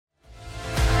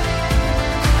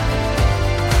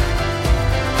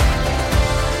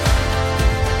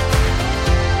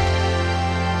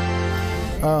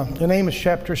in Amos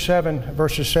chapter 7,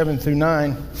 verses 7 through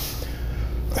 9.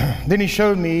 Then he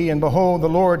showed me, and behold, the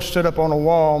Lord stood up on a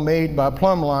wall made by a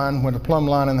plumb line with a plumb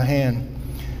line in the hand.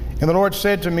 And the Lord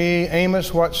said to me,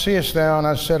 Amos, what seest thou? And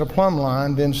I said, a plumb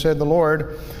line. Then said the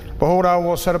Lord, behold, I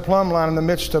will set a plumb line in the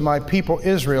midst of my people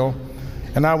Israel,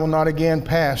 and I will not again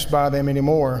pass by them any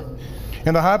more.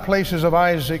 And the high places of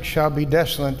Isaac shall be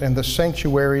desolate, and the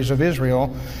sanctuaries of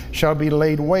Israel shall be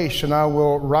laid waste, and I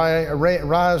will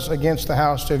rise against the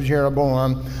house of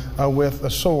Jeroboam with a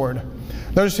sword.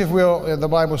 Notice, if will, the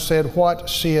Bible said, what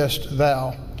seest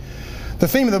thou? The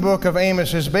theme of the book of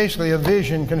Amos is basically a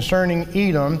vision concerning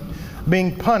Edom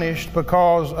being punished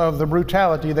because of the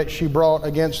brutality that she brought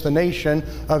against the nation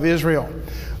of Israel.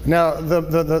 Now,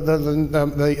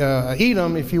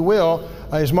 Edom, if you will,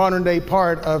 is modern-day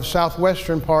part of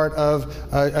southwestern part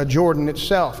of Jordan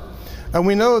itself. And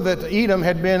we know that Edom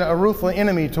had been a ruthless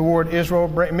enemy toward Israel,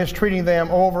 mistreating them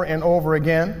over and over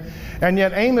again. And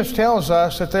yet Amos tells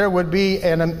us that there would be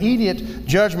an immediate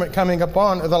judgment coming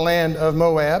upon the land of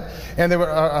Moab, and there would,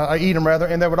 Edom rather,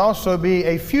 and there would also be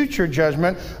a future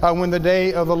judgment when the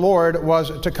day of the Lord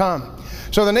was to come.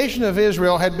 So the nation of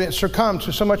Israel had been succumbed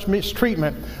to so much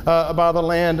mistreatment by the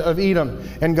land of Edom.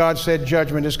 And God said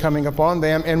judgment is coming upon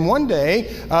them. And one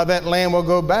day that land will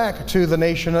go back to the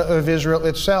nation of Israel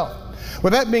itself.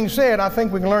 With that being said, I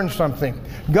think we can learn something.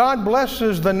 God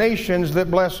blesses the nations that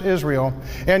bless Israel,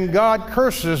 and God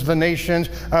curses the nations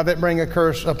that bring a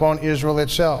curse upon Israel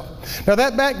itself. Now,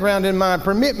 that background in mind,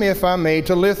 permit me, if I may,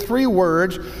 to lift three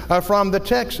words from the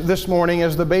text this morning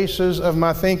as the basis of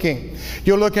my thinking.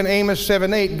 You'll look in Amos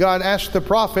 7:8. God asked the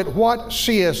prophet, what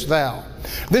seest thou?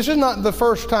 This is not the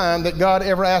first time that God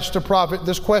ever asked a prophet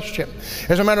this question.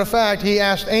 As a matter of fact, he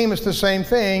asked Amos the same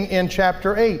thing in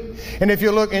chapter 8. And if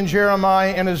you look in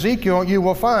Jeremiah and Ezekiel, you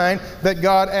will find that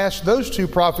God asked those two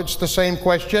prophets the same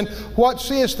question, what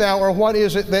seest thou, or what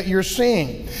is it that you're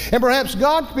seeing? And perhaps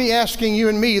God could be asking you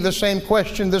and me the same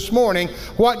question this morning,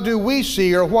 what do we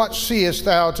see, or what seest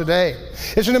thou today?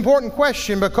 It's an important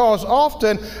question because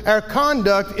often our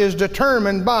conduct is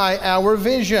determined by our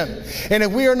vision. And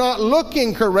if we are not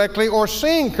looking correctly or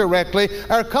seeing correctly,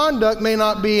 our conduct may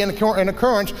not be in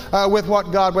accordance with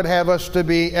what God would have us to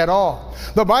be at all.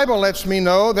 The Bible lets me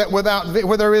know that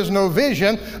where there is no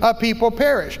vision, people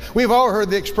perish. We've all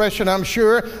heard the expression, I'm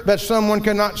sure, that someone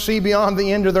cannot see beyond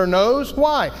the end of their nose.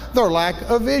 Why? Their lack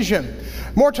of vision.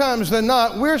 More times than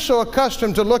not, we're so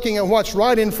accustomed to looking at what's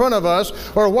right in front of us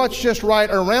or what's just right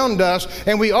around us,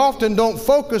 and we often don't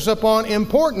focus upon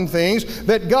important things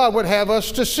that God would have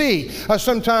us to see.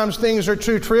 Sometimes things are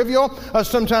too trivial.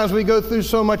 Sometimes we go through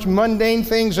so much mundane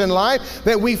things in life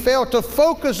that we fail to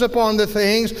focus upon the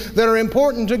things that are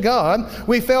important to God.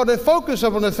 We fail to focus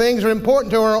upon the things that are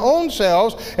important to our own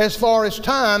selves as far as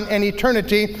time and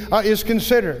eternity is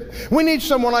considered. We need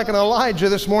someone like an Elijah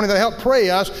this morning to help pray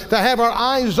us, to have our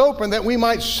eyes open that we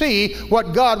might see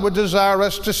what God would desire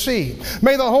us to see.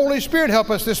 May the Holy Spirit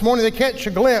help us this morning to catch a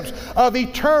glimpse of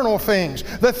eternal things,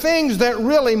 the things that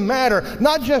really matter,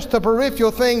 not just the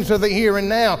peripheral things of the here and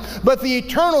now, but the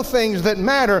eternal things that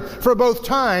matter for both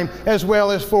time as well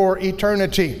as for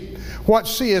eternity. What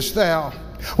seest thou?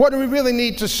 What do we really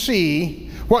need to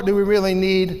see? What do we really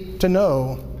need to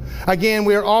know? Again,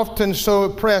 we are often so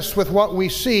oppressed with what we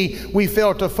see, we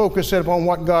fail to focus upon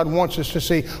what God wants us to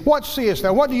see. What seest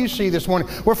thou? What do you see this morning?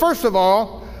 Well, first of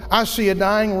all, I see a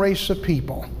dying race of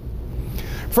people.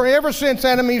 For ever since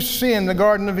Adam and Eve sinned in the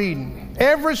Garden of Eden,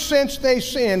 ever since they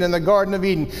sinned in the Garden of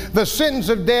Eden, the sentence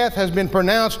of death has been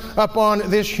pronounced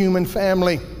upon this human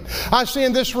family. I see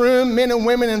in this room men and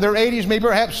women in their 80s, maybe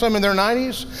perhaps some in their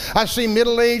 90s. I see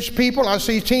middle-aged people. I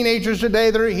see teenagers today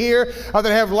that are here that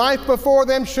have life before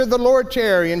them should the Lord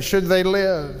tarry and should they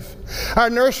live. Our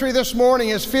nursery this morning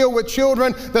is filled with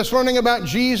children that's learning about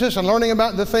Jesus and learning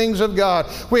about the things of God.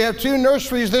 We have two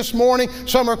nurseries this morning.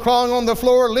 Some are crawling on the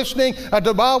floor listening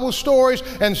to Bible stories,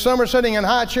 and some are sitting in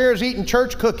high chairs eating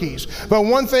church cookies. But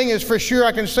one thing is for sure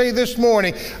I can say this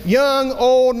morning, young,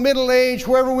 old, middle-aged,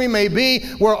 wherever we may be,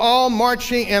 we're all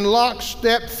marching in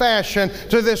lockstep fashion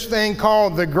to this thing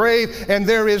called the grave, and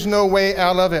there is no way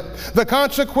out of it. The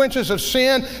consequences of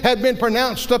sin have been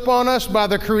pronounced upon us by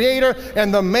the Creator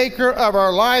and the Maker of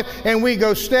our life, and we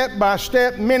go step by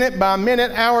step, minute by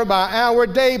minute, hour by hour,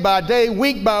 day by day,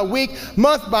 week by week,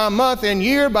 month by month, and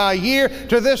year by year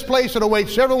to this place that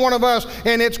awaits every one of us,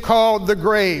 and it's called the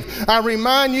grave. I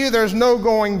remind you, there's no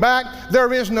going back.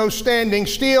 There is no standing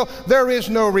still. There is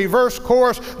no reverse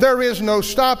course. There is no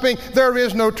stopping. There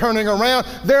is no turning around.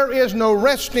 There is no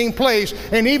resting place.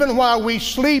 And even while we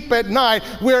sleep at night,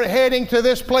 we're heading to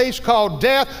this place called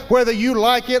death, whether you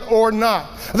like it or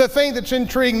not. The thing that's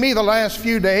intrigued me the last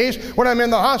few days when I'm in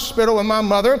the hospital with my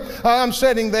mother. I'm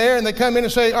sitting there and they come in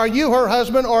and say, are you her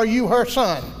husband or are you her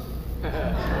son?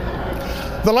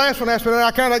 The last one asked me, and I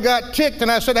kind of got ticked,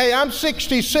 and I said, hey, I'm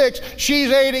 66,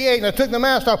 she's 88, and I took the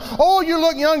mask off. Oh, you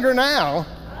look younger now.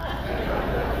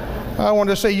 I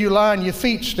wanted to say, you lie and your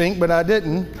feet stink, but I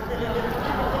didn't.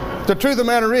 The truth of the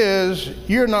matter is,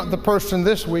 you're not the person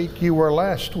this week you were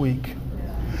last week.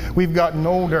 We've gotten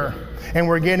older, and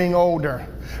we're getting older.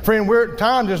 Friend,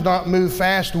 time does not move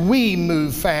fast. We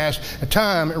move fast.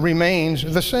 Time remains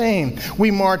the same. We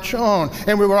march on,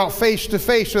 and we were out face to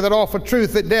face with that awful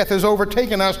truth that death has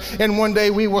overtaken us, and one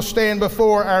day we will stand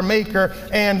before our Maker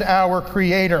and our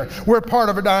Creator. We're part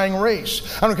of a dying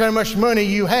race. I don't care how much money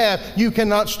you have, you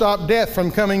cannot stop death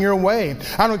from coming your way.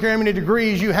 I don't care how many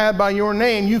degrees you have by your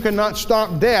name, you cannot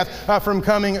stop death from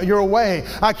coming your way.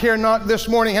 I care not this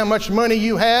morning how much money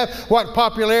you have, what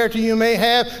popularity you may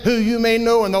have, who you may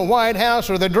know in the White House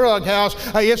or the drug house.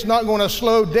 It's not going to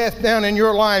slow death down in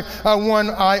your life one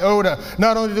iota.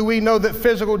 Not only do we know that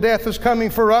physical death is coming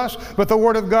for us, but the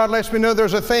Word of God lets me know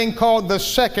there's a thing called the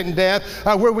second death,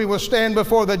 where we will stand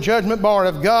before the judgment bar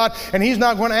of God, and He's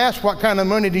not going to ask what kind of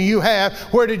money do you have,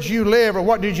 where did you live, or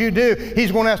what did you do.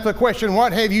 He's going to ask the question,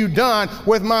 what have you done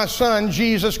with my Son,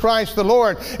 Jesus Christ the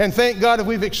Lord? And thank God if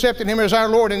we've accepted Him as our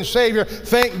Lord and Savior,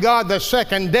 thank God the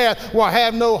second death will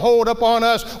have no hold upon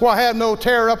us, will have no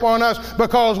terror upon us,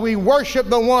 because we worship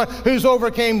the one who's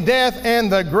overcame death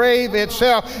and the grave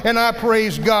itself, and I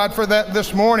praise God for that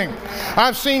this morning.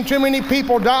 I've seen too many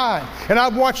people die, and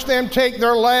I've watched them take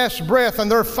their last breath,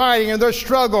 and their fighting and their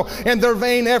struggle and their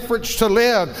vain efforts to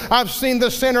live. I've seen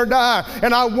the sinner die,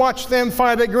 and I watched them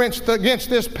fight against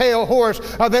this pale horse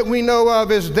that we know of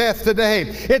as death today.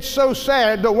 It's so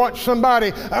sad to watch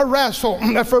somebody wrestle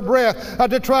for breath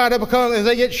to try to become, as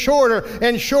they get shorter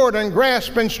and shorter and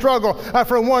grasp and struggle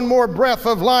for one more breath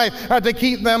of life to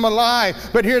keep them alive.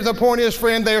 But here's the point is,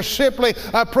 friend, they're simply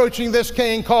approaching this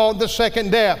thing called the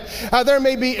second death. There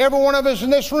may be every one of us in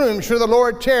this room, should the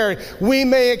Lord tarry, we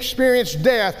may experience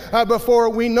death before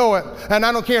we know it. And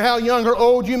I don't care how young or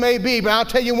old you may be, but I'll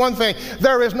tell you one thing,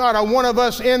 there is not a one of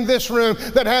us in this room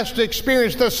that has to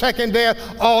experience the second death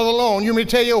all alone. You may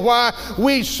tell you why?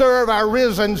 We serve our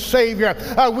risen Savior.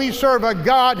 We serve a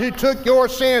God who took your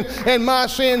sins and my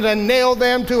sins and nailed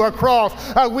them to a cross.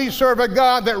 We serve a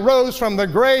God that rose from the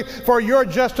grave for your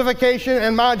justification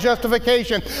and my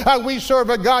justification. We serve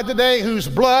a God today whose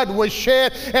blood was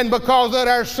shed, and because of that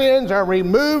our sins are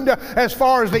removed as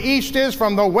far as the east is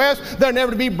from the west. They're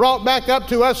never to be brought back up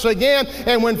to us again.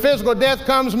 And when physical death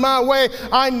comes my way,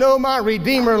 I know my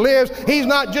Redeemer lives. He's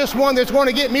not just one that's going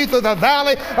to get me through the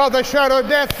valley of the shadow of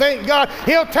death. Thank God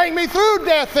He'll take me through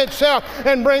death itself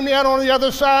and bring me out on the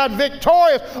other side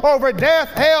victorious over death,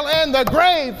 hell, and the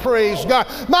grave. Praise God.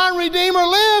 My Redeemer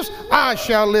lives, I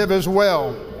shall live as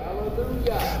well.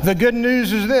 The good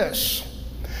news is this.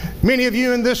 Many of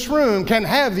you in this room can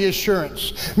have the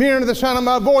assurance. Many under the sound of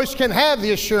my voice can have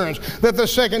the assurance that the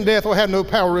second death will have no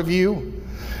power of you.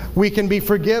 We can be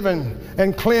forgiven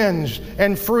and cleansed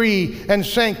and free and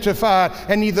sanctified,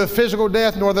 and neither physical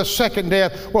death nor the second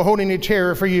death will hold any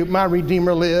terror for you. My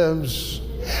Redeemer lives.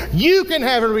 You can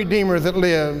have a Redeemer that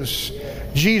lives.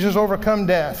 Jesus overcome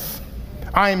death.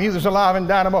 I am He that's alive and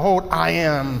died, and behold, I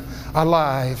am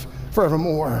alive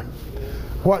forevermore.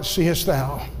 What seest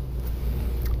thou?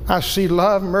 I see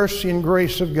love, mercy, and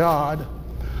grace of God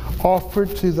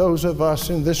offered to those of us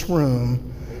in this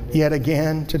room yet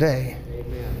again today.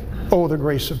 Amen. Oh, the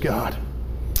grace of God.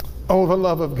 Oh, the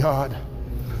love of God.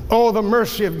 Oh, the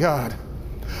mercy of God.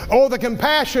 Oh, the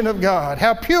compassion of God.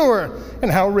 How pure and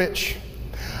how rich.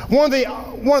 One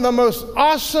of the most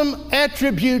awesome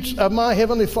attributes of my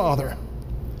Heavenly Father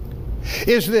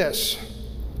is this.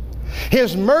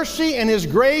 His mercy and His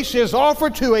grace is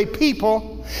offered to a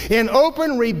people in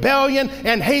open rebellion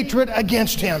and hatred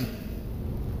against Him.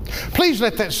 Please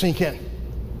let that sink in.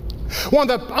 One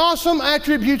of the awesome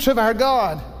attributes of our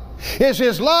God is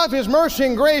His love, His mercy,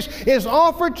 and grace is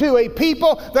offered to a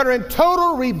people that are in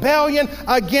total rebellion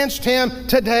against Him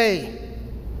today.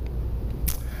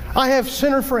 I have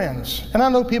sinner friends, and I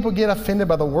know people get offended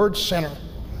by the word sinner.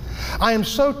 I am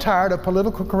so tired of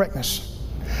political correctness.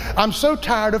 I'm so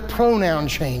tired of pronoun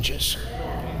changes.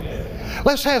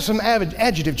 Let's have some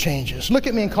adjective changes. Look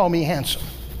at me and call me handsome.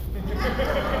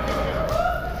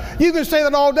 You can say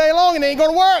that all day long and it ain't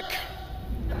going to work.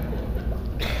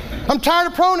 I'm tired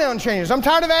of pronoun changes. I'm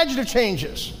tired of adjective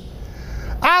changes.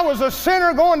 I was a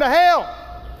sinner going to hell.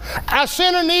 A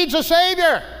sinner needs a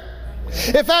Savior.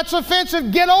 If that's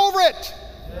offensive, get over it.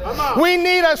 We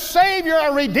need a Savior,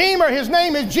 a Redeemer. His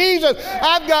name is Jesus.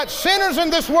 I've got sinners in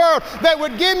this world that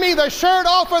would give me the shirt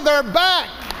off of their back.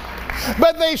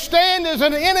 But they stand as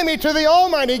an enemy to the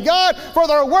Almighty God, for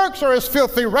their works are as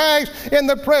filthy rags in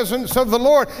the presence of the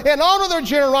Lord. In all of their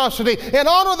generosity, in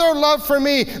all of their love for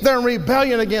me, they're in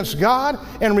rebellion against God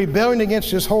and rebellion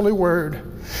against His holy word.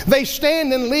 They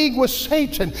stand in league with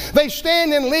Satan. They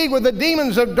stand in league with the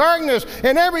demons of darkness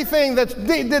and everything that's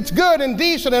good and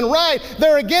decent and right.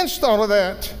 They're against all of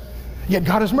that. Yet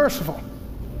God is merciful.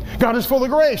 God is full of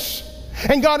grace.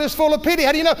 And God is full of pity.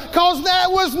 How do you know? Because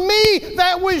that was me.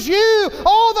 That was you.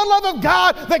 All the love of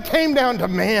God that came down to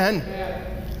man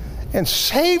and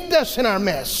saved us in our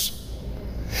mess.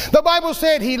 The Bible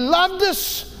said He loved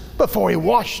us before He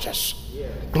washed us.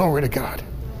 Glory to God.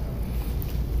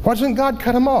 Why doesn't God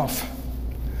cut them off?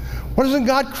 Why doesn't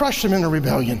God crush them in a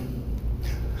rebellion?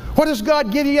 Why does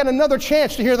God give you yet another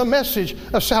chance to hear the message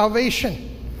of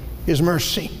salvation? His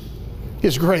mercy,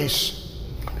 His grace,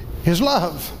 His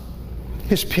love,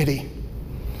 His pity.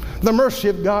 The mercy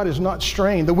of God is not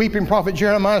strained. The weeping prophet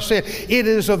Jeremiah said, "It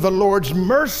is of the Lord's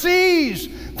mercies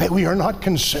that we are not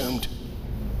consumed."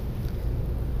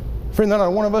 Friend,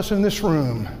 not one of us in this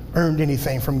room earned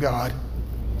anything from God.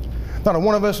 Not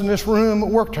one of us in this room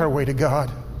worked our way to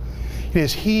God. It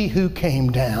is He who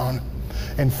came down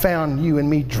and found you and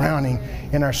me drowning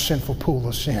in our sinful pool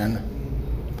of sin.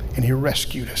 And He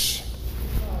rescued us.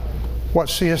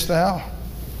 What seest thou?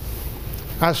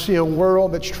 I see a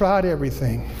world that's tried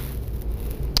everything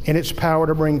in its power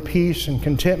to bring peace and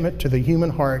contentment to the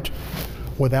human heart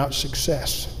without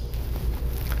success.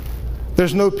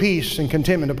 There's no peace and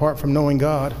contentment apart from knowing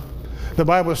God. The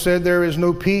Bible said, "There is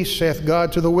no peace, saith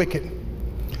God, to the wicked."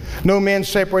 No man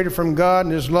separated from God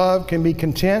and His love can be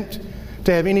content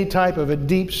to have any type of a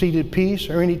deep-seated peace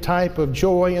or any type of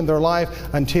joy in their life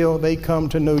until they come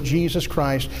to know Jesus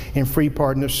Christ in free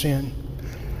pardon of sin.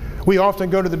 We often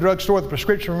go to the drugstore with a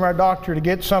prescription from our doctor to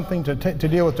get something to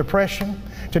deal with depression,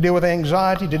 to deal with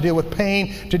anxiety, to deal with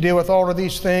pain, to deal with all of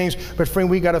these things. But friend,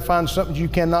 we got to find something you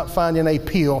cannot find in a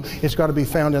pill. It's got to be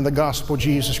found in the gospel of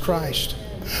Jesus Christ.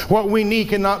 What we need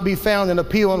cannot be found in a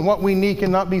pill, and what we need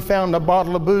cannot be found in a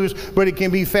bottle of booze, but it can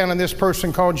be found in this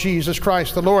person called Jesus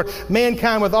Christ the Lord.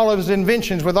 Mankind, with all of his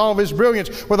inventions, with all of his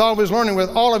brilliance, with all of his learning, with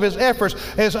all of his efforts,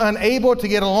 is unable to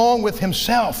get along with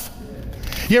himself.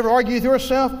 You ever argue with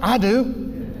yourself? I do.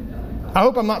 I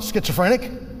hope I'm not schizophrenic.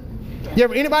 You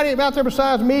ever, anybody out there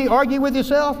besides me argue with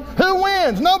yourself? Who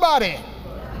wins? Nobody.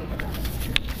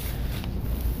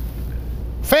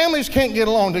 Families can't get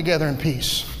along together in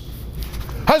peace.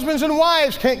 Husbands and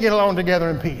wives can't get along together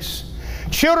in peace.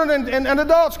 Children and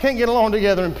adults can't get along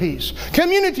together in peace.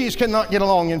 Communities cannot get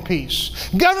along in peace.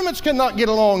 Governments cannot get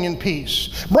along in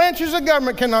peace. Branches of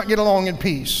government cannot get along in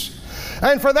peace.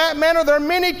 And for that matter, there are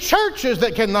many churches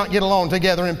that cannot get along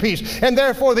together in peace. And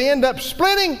therefore they end up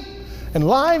splitting, and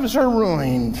lives are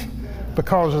ruined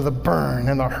because of the burn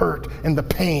and the hurt and the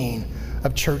pain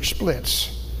of church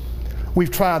splits.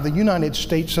 We've tried the United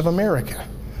States of America.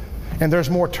 And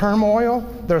there's more turmoil,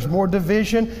 there's more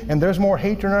division, and there's more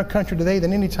hatred in our country today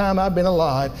than any time I've been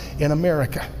alive in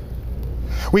America.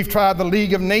 We've tried the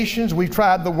League of Nations, we've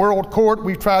tried the World Court,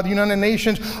 we've tried the United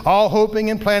Nations, all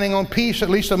hoping and planning on peace, at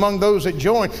least among those that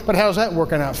join. But how's that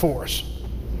working out for us?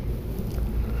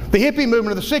 The hippie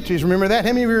movement of the 60s, remember that?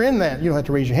 How many of you are in that? You don't have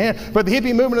to raise your hand. But the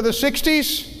hippie movement of the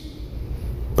 60s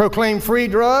proclaimed free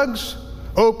drugs,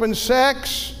 open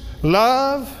sex,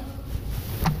 love.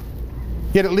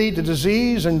 Yet it lead to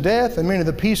disease and death, and many of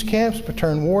the peace camps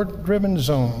turn war-driven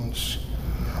zones.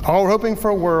 All hoping for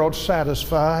a world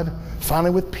satisfied,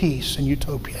 finally with peace and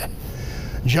utopia.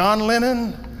 John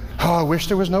Lennon, oh, I wish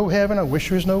there was no heaven, I wish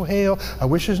there was no hell, I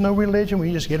wish there's no religion,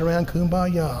 we just get around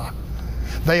kumbaya.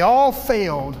 They all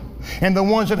failed, and the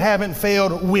ones that haven't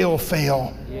failed will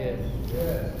fail. Yes.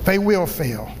 Yes. They will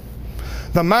fail.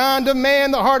 The mind of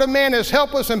man, the heart of man is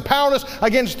helpless and powerless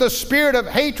against the spirit of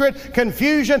hatred,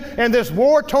 confusion, and this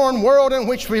war-torn world in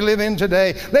which we live in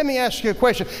today. Let me ask you a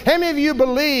question. How many of you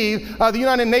believe the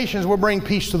United Nations will bring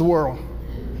peace to the world?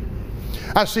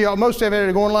 I see most of it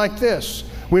are going like this.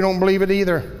 We don't believe it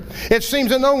either. It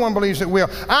seems that no one believes it will.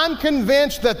 I'm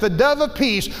convinced that the dove of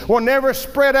peace will never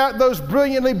spread out those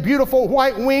brilliantly beautiful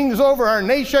white wings over our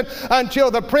nation until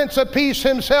the Prince of Peace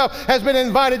himself has been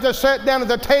invited to sit down at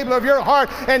the table of your heart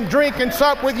and drink and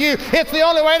sup with you. It's the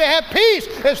only way to have peace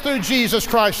is through Jesus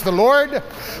Christ the Lord.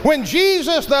 When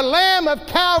Jesus, the Lamb of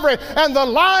Calvary and the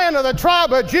Lion of the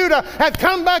tribe of Judah have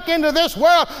come back into this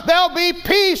world, there'll be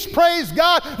peace, praise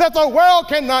God, that the world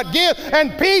cannot give,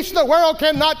 and peace the world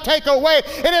cannot take away.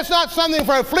 It It's not something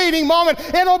for a fleeting moment.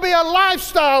 It'll be a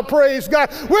lifestyle, praise God.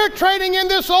 We're trading in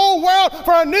this old world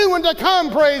for a new one to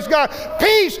come, praise God.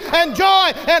 Peace and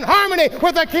joy and harmony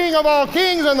with the King of all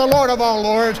kings and the Lord of all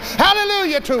lords.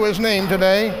 Hallelujah to his name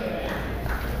today.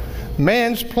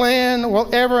 Man's plan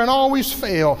will ever and always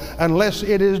fail unless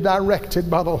it is directed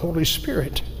by the Holy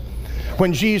Spirit.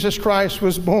 When Jesus Christ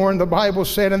was born, the Bible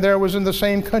said, and there was in the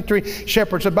same country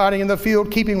shepherds abiding in the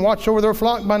field, keeping watch over their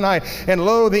flock by night. And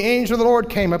lo, the angel of the Lord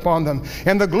came upon them,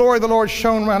 and the glory of the Lord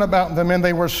shone round about them, and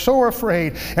they were sore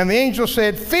afraid. And the angel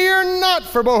said, Fear not,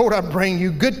 for behold, I bring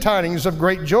you good tidings of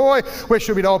great joy, which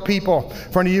shall be to all people.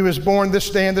 For unto you is born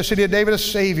this day in the city of David a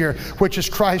Savior, which is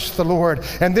Christ the Lord.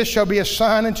 And this shall be a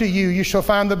sign unto you. You shall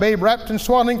find the babe wrapped in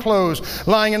swaddling clothes,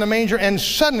 lying in a manger. And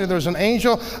suddenly there was an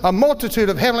angel, a multitude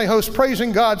of heavenly hosts, praising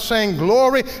God, saying,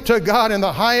 Glory to God in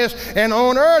the highest, and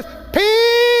on earth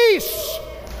peace.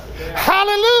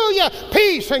 Hallelujah.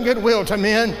 Peace and goodwill to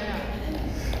men.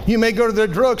 You may go to the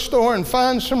drugstore and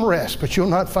find some rest, but you'll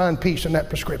not find peace in that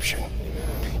prescription.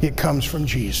 It comes from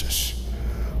Jesus.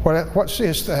 What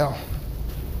seest thou?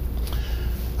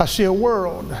 I see a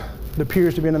world that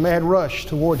appears to be in a mad rush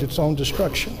towards its own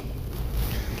destruction.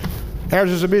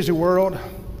 Ours is a busy world.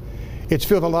 It's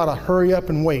filled with a lot of hurry up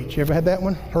and wait. You ever had that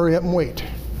one? Hurry up and wait.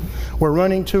 We're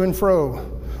running to and fro,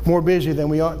 more busy than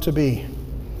we ought to be.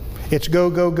 It's go,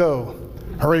 go, go.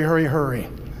 Hurry, hurry, hurry.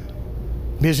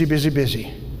 Busy, busy,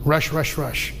 busy. Rush, rush,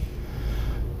 rush.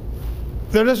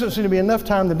 There doesn't seem to be enough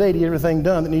time today to get everything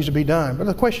done that needs to be done. But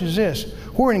the question is this: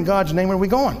 where in God's name are we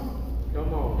going?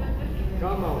 Come on.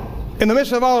 Come on. In the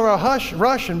midst of all of our hush,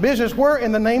 rush, and business, where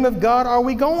in the name of God are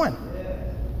we going?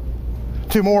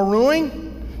 To more ruin?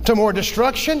 To more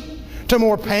destruction? To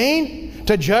more pain?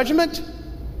 To judgment?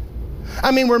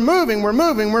 I mean, we're moving.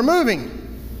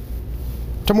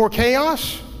 To more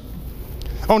chaos?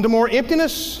 On to more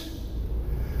emptiness?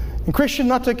 And Christian,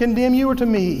 not to condemn you or to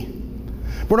me,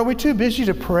 but are we too busy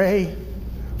to pray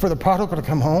for the prodigal to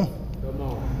come home? Come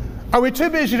on. Are we too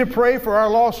busy to pray for our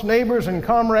lost neighbors and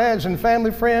comrades and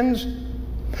family friends?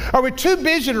 Are we too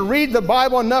busy to read the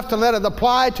Bible enough to let it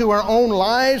apply to our own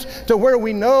lives, to where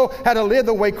we know how to live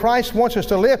the way Christ wants us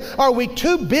to live? Are we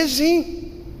too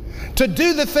busy to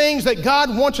do the things that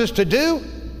God wants us to do?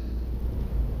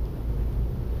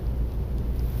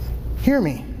 Hear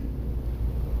me.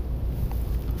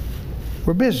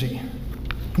 We're busy,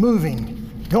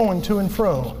 moving, going to and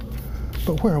fro,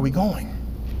 but where are we going?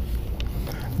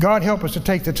 God help us to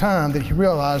take the time that you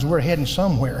realize we're heading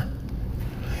somewhere.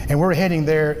 And we're heading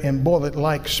there in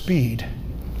bullet-like speed.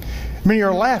 Many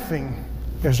are laughing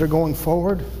as they're going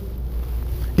forward,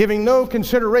 giving no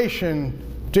consideration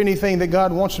to anything that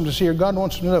God wants them to see or God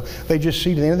wants them to know. They just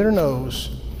see to the end of their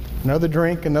nose another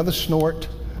drink, another snort,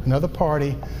 another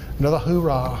party, another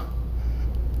hoorah.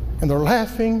 And they're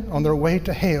laughing on their way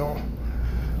to hell,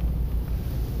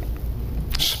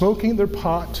 smoking their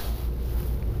pot,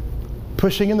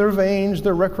 pushing in their veins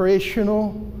their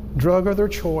recreational drug of their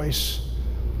choice,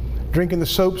 drinking the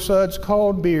soap suds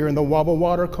called beer and the wobble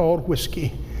water called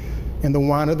whiskey and the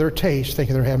wine of their taste,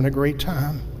 thinking they're having a great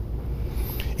time.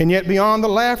 And yet beyond the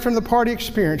laughter and the party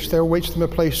experience, there awaits them a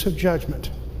place of judgment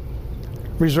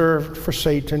reserved for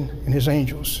Satan and his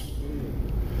angels.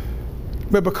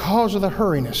 But because of the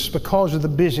hurriness, because of the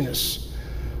busyness,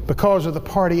 because of the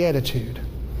party attitude,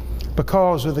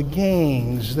 because of the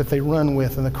gangs that they run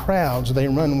with and the crowds they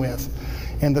run with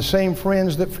and the same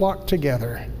friends that flock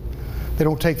together, they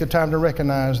don't take the time to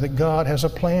recognize that God has a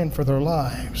plan for their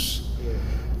lives.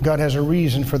 God has a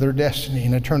reason for their destiny,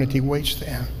 and eternity waits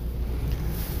them.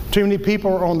 Too many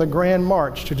people are on the grand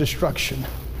march to destruction,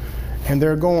 and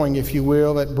they're going, if you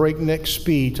will, at breakneck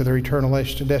speed to their eternal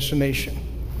destination.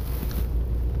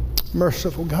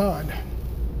 Merciful God,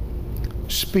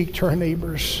 speak to our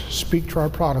neighbors, speak to our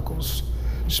prodigals,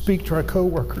 speak to our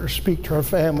co-workers, speak to our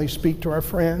family, speak to our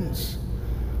friends.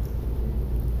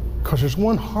 Because there's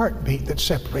one heartbeat that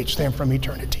separates them from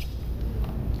eternity.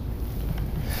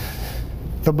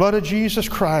 The blood of Jesus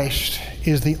Christ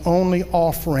is the only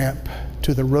off-ramp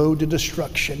to the road to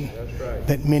destruction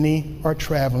that many are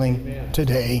traveling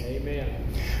today.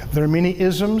 Amen. There are many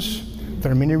isms,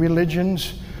 there are many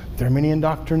religions, there are many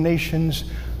indoctrinations,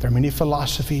 there are many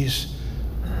philosophies.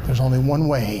 There's only one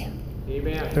way.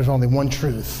 Amen. There's only one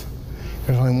truth.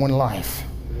 There's only one life.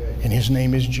 And his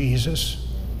name is Jesus.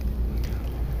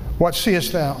 What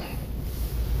seest thou?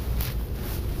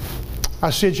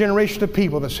 I see a generation of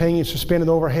people that's hanging suspended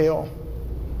over hell.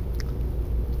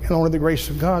 And only the grace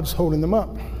of God's holding them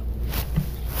up.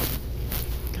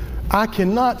 I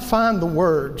cannot find the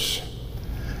words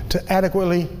to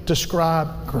adequately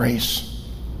describe grace.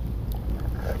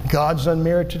 God's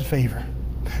unmerited favor.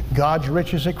 God's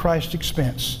riches at Christ's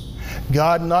expense.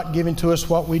 God not giving to us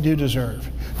what we do deserve.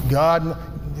 God,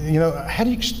 how do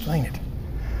you explain it?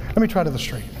 Let me try to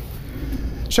illustrate.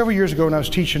 Several years ago when I was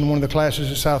teaching one of the classes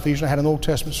at Southeastern, I had an Old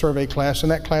Testament survey class,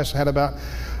 and that class had about,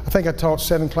 I think I taught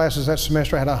 7 classes that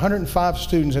semester. I had 105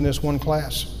 students in this one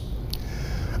class.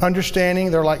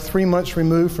 Understanding they're like 3 months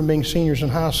removed from being seniors in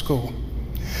high school.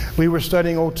 We were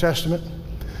studying Old Testament,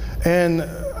 and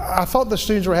I thought the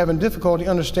students were having difficulty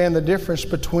understanding the difference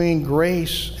between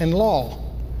grace and law.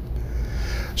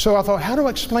 So I thought, how do I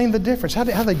explain the difference? How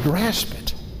do they grasp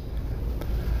it?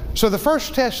 So the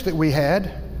first test that we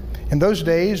had, in those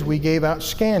days, we gave out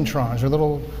Scantrons, or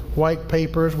little white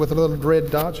papers with little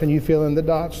red dots, and you fill in the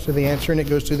dots to the answer, and it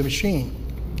goes to the machine.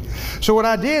 So what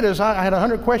I did is I had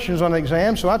 100 questions on the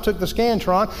exam, so I took the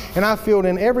Scantron, and I filled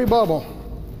in every bubble.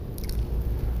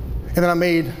 And then I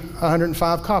made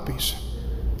 105 copies.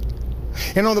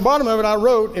 And on the bottom of it, I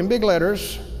wrote in big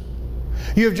letters,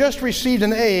 "You have just received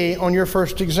an A on your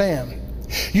first exam.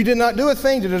 You did not do a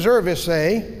thing to deserve this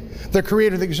A. The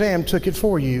creator of the exam took it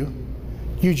for you.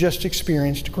 You just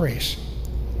experienced grace."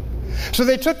 So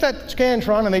they took that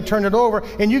Scantron and they turned it over,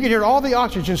 and you could hear all the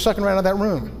oxygen sucking right out of that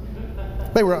room.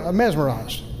 They were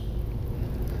mesmerized.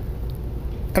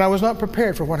 And I was not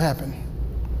prepared for what happened.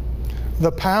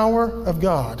 The power of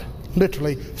God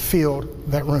literally filled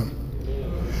that room.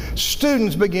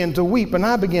 Students began to weep, and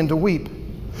I began to weep.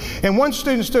 And one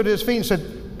student stood at his feet and said,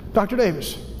 "Dr.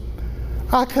 Davis,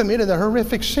 I committed a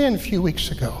horrific sin a few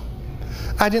weeks ago.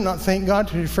 I did not think God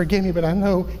to forgive me, but I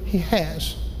know He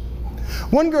has."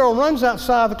 One girl runs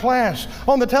outside the class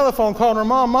on the telephone calling her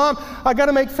mom, "Mom, I got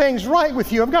to make things right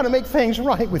with you. I've got to make things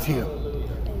right with you."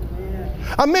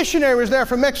 A missionary was there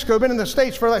from Mexico, been in the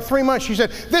States for like 3 months. She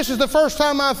said, "This is the first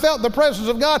time I've felt the presence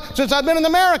of God since I've been in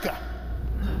America."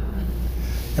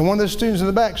 And one of the students in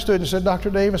the back stood and said, "Dr.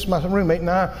 Davis, my roommate and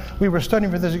I, we were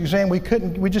studying for this exam. We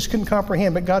just couldn't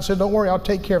comprehend, but God said, 'Don't worry, I'll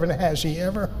take care of it.' And has He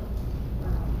ever?"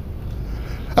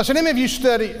 I said, how many of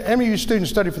you students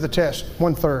study for the test?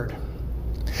 1/3.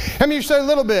 How many of you studied a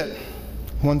little bit?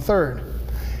 1/3.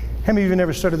 How many of you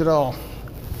never studied at all?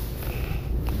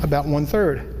 About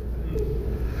 1/3.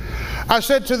 I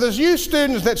said to those you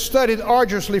students that studied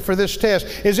arduously for this test,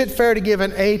 is it fair to give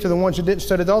an A to the ones that didn't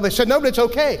study at all? They said, "No, but it's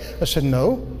okay." I said,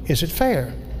 "No, is it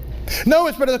fair?"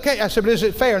 "No, but it's okay." I said, "But is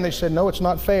it fair?" And they said, "No, it's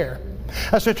not fair."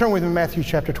 I said, "Turn with me to Matthew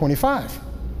chapter 25.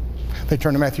 They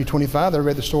turned to Matthew 25. They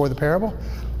read the story of the parable.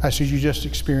 I said, "You just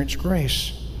experienced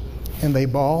grace." And they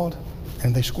bawled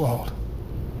and they squalled.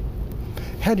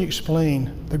 How do you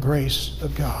explain the grace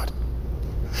of God?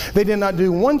 They did not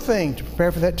do one thing to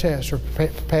prepare for that test or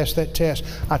pass that test.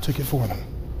 I took it for them.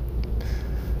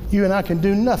 You and I can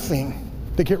do nothing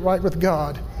to get right with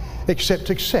God except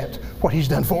to accept what He's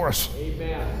done for us.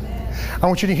 Amen. I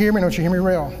want you to hear me, and I want you to hear me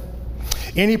well.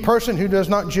 Any person who does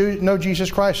not know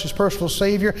Jesus Christ as personal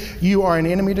Savior, you are an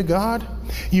enemy to God.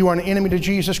 You are an enemy to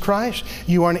Jesus Christ.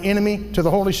 You are an enemy to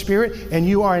the Holy Spirit, and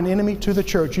you are an enemy to the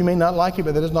church. You may not like it,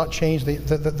 but that does not change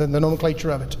the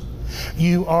nomenclature of it.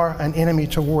 You are an enemy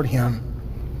toward Him.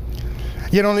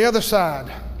 Yet on the other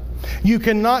side, you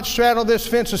cannot straddle this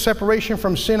fence of separation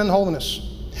from sin and holiness.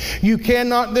 You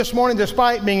cannot this morning,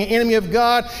 despite being an enemy of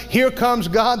God, here comes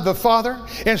God the Father.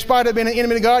 In spite of being an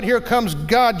enemy to God, here comes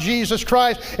God Jesus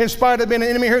Christ. In spite of being an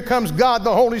enemy, here comes God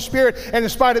the Holy Spirit. And in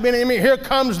spite of being an enemy, here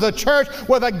comes the church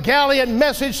with a gallant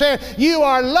message saying, "You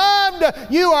are loved,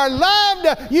 you are loved,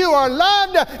 you are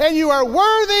loved, and you are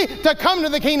worthy to come to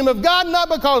the kingdom of God, not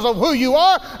because of who you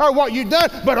are or what you've done,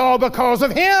 but all because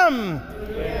of Him."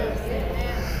 Yes.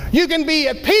 You can be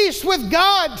at peace with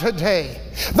God today.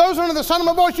 Those under the sound of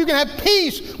my voice, you can have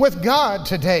peace with God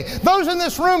today. Those in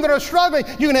this room that are struggling,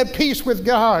 you can have peace with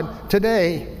God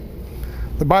today.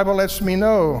 The Bible lets me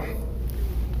know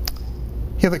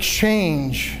He'll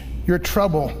exchange your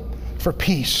trouble for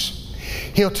peace.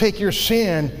 He'll take your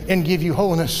sin and give you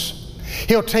wholeness.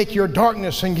 He'll take your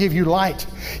darkness and give you light.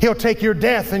 He'll take your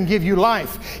death and give you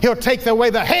life. He'll take away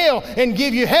the hell and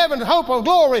give you heaven, hope of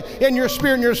glory in your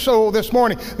spirit and your soul this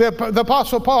morning. The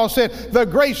Apostle Paul said, "The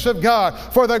grace of God,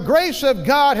 for the grace of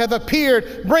God hath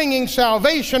appeared, bringing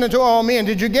salvation unto all men."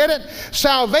 Did you get it?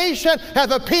 Salvation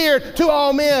hath appeared to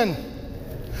all men.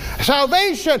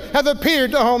 Salvation hath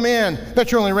appeared to all men.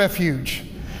 That's your only refuge.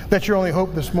 That's your only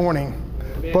hope this morning.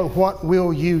 Amen. But what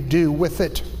will you do with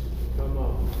it?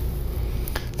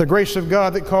 The grace of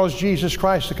God that caused Jesus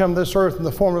Christ to come to this earth in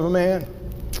the form of a man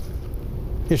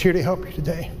is here to help you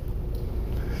today.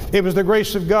 It was the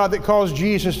grace of God that caused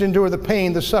Jesus to endure the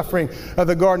pain, the suffering of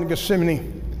the Garden of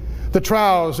Gethsemane, the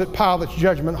trials at Pilate's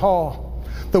judgment hall,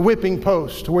 the whipping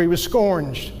post where He was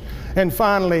scourged, and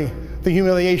finally the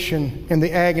humiliation and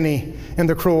the agony and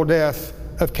the cruel death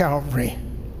of Calvary.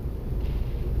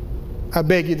 I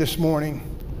beg you this morning,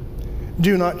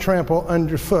 do not trample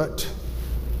underfoot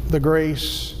the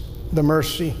grace, the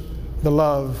mercy, the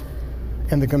love,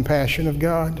 and the compassion of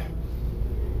God.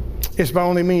 It's by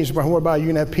only means whereby you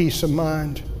can have peace of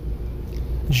mind,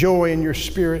 joy in your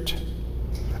spirit,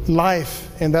 life,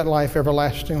 and that life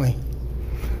everlastingly.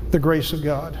 The grace of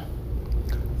God,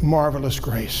 marvelous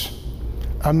grace,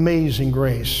 amazing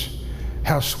grace.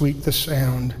 How sweet the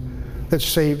sound that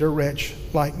saved a wretch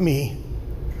like me,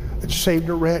 that saved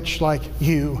a wretch like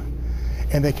you,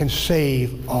 and that can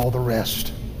save all the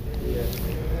rest.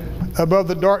 Above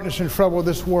the darkness and trouble of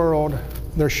this world,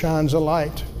 there shines a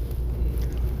light.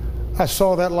 I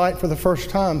saw that light for the first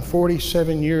time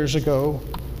 47 years ago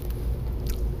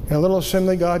in a little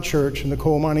Assembly of God church in the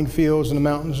coal mining fields in the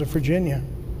mountains of Virginia.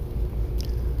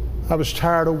 I was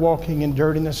tired of walking in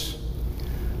dirtiness.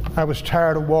 I was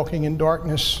tired of walking in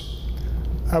darkness.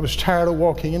 I was tired of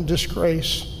walking in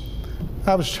disgrace.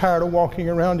 I was tired of walking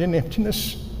around in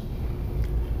emptiness.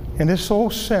 And this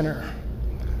old sinner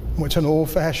went to an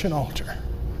old-fashioned altar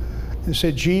and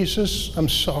said, Jesus, I'm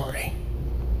sorry.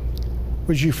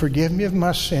 Would you forgive me of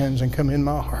my sins and come in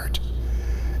my heart?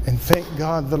 And thank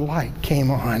God the light came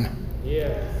on.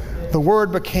 Yes. The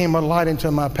Word became a light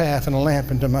into my path and a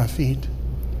lamp into my feet.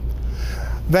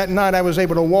 That night I was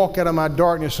able to walk out of my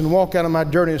darkness and walk out of my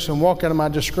dirtiness and walk out of my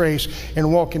disgrace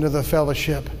and walk into the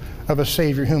fellowship of a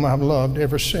Savior whom I've loved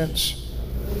ever since.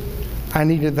 I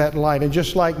needed that light. And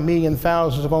just like me and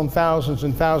thousands upon thousands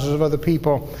and thousands of other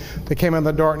people that came out of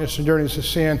the darkness and dirtiness of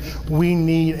sin, we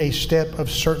need a step of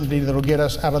certainty that will get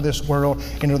us out of this world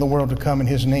into the world to come, and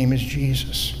His name is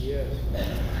Jesus. Yes.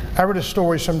 I read a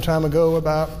story some time ago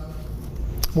about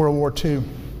World War II.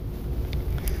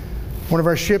 One of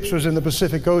our ships was in the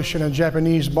Pacific Ocean. A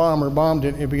Japanese bomber bombed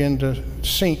it. It began to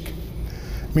sink.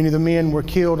 Many of the men were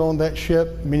killed on that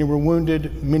ship. Many were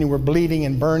wounded. Many were bleeding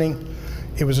and burning.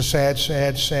 It was a sad,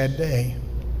 sad, sad day.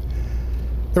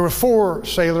 There were 4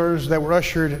 sailors that were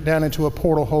ushered down into a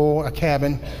portal hole, a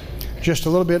cabin, just a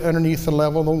little bit underneath the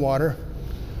level of the water.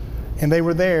 And they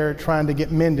were there trying to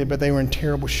get mended, but they were in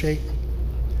terrible shape.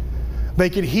 They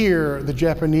could hear the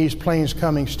Japanese planes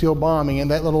coming, still bombing,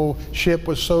 and that little ship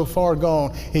was so far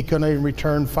gone, it couldn't even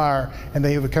return fire. And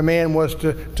the command was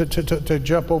to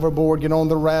jump overboard, get on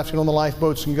the rafts, get on the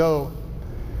lifeboats, and go.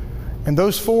 And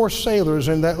those 4 sailors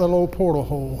in that little old portal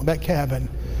hole, that cabin,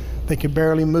 they could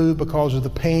barely move because of the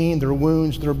pain, their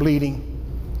wounds, their bleeding.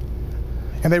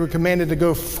 And they were commanded to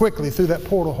go quickly through that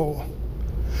portal hole.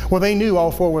 Well, they knew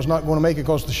all 4 was not going to make it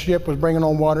because the ship was bringing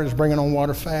on water. It was bringing on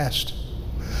water fast.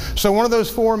 So one of those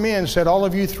 4 men said, all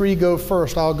of you 3 go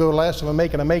first. I'll go last. If I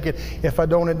make it, I make it. If I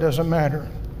don't, it doesn't matter.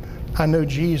 I know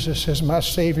Jesus is my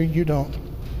Savior. You don't.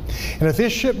 And if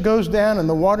this ship goes down in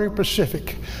the watery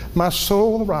Pacific, my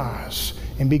soul will rise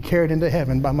and be carried into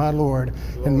heaven by my Lord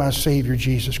and my Savior,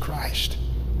 Jesus Christ.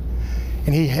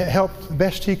 And he helped the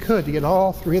best he could to get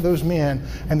all 3 of those men.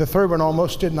 And the 3rd one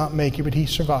almost did not make it, but he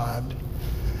survived.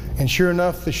 And sure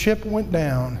enough, the ship went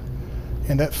down,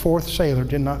 and that 4th sailor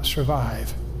did not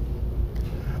survive.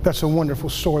 That's a wonderful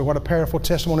story. What a powerful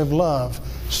testimony of love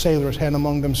sailors had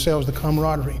among themselves, the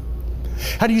camaraderie.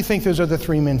 How do you think those other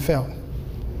 3 men felt?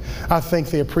 I think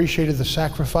they appreciated the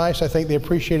sacrifice. I think they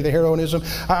appreciated the heroism.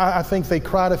 I think they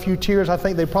cried a few tears. I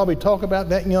think they probably talk about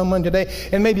that young man today.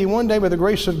 And maybe one day, with the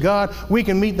grace of God, we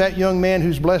can meet that young man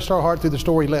who's blessed our heart through the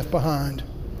story he left behind.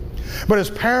 But as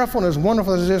powerful and as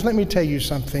wonderful as it is, let me tell you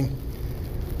something.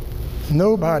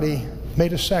 Nobody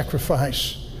made a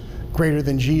sacrifice greater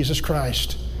than Jesus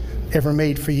Christ ever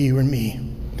made for you and me.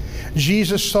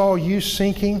 Jesus saw you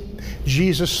sinking.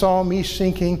 Jesus saw me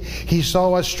sinking. He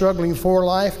saw us struggling for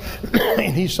life,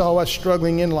 and He saw us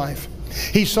struggling in life.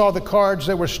 He saw the cards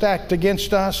that were stacked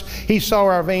against us. He saw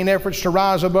our vain efforts to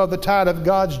rise above the tide of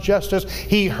God's justice.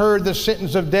 He heard the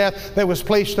sentence of death that was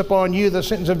placed upon you, the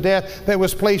sentence of death that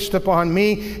was placed upon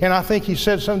me. And I think He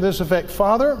said something to this effect,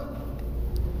 Father,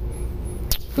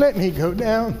 let me go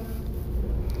down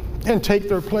and take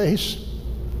their place.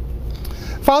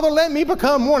 Father, let me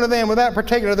become one of them without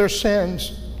partaking of their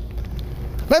sins.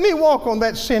 Let me walk on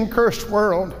that sin-cursed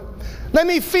world. Let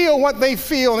me feel what they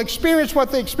feel and experience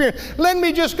what they experience. Let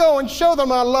me just go and show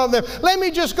them I love them. Let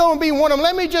me just go and be one of them.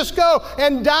 Let me just go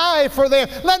and die for them.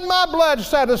 Let my blood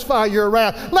satisfy your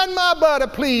wrath. Let my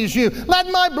blood please you. Let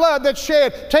my blood that's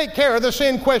shed take care of the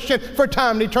sin question for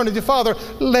time and eternity. Father,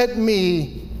 let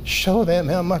me show them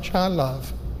how much I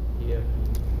love. Yeah.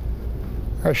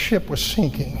 Our ship was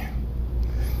sinking.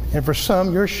 And for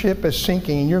some, your ship is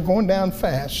sinking and you're going down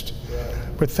fast.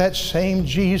 But that same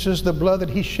Jesus, the blood that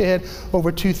He shed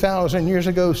over 2,000 years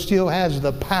ago, still has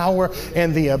the power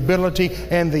and the ability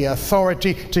and the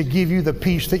authority to give you the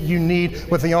peace that you need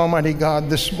with the Almighty God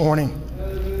this morning.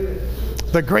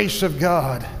 The grace of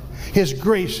God. His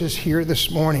grace is here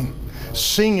this morning.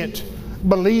 Sing it,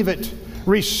 believe it,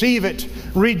 receive it,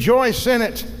 rejoice in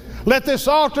it. Let this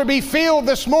altar be filled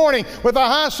this morning with the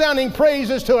high-sounding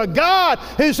praises to a God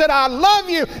who said, I love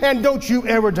you, and don't you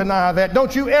ever deny that.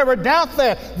 Don't you ever doubt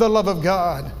that, the love of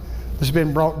God has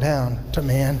been brought down to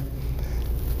man.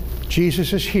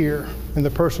 Jesus is here in the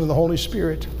person of the Holy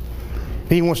Spirit.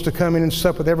 He wants to come in and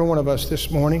sup with every one of us this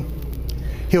morning.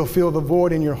 He'll fill the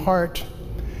void in your heart.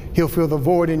 He'll fill the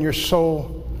void in your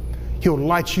soul. He'll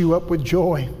light you up with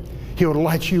joy. He'll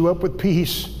light you up with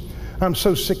peace. I'm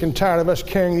so sick and tired of us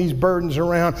carrying these burdens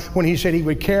around when He said He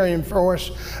would carry them for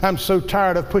us. I'm so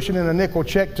tired of pushing in a nickel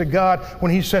check to God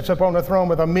when He sits up on the throne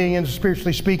with a million,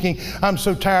 spiritually speaking. I'm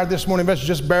so tired this morning of us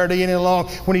just barely getting along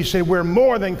when He said we're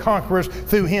more than conquerors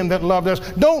through Him that loved us.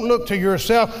 Don't look to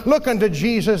yourself. Look unto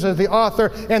Jesus as the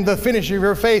author and the finisher of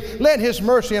your faith. Let His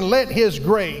mercy and let His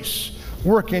grace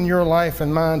work in your life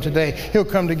and mine today. He'll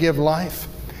come to give life.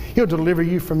 He'll deliver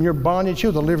you from your bondage.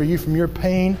 He'll deliver you from your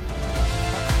pain.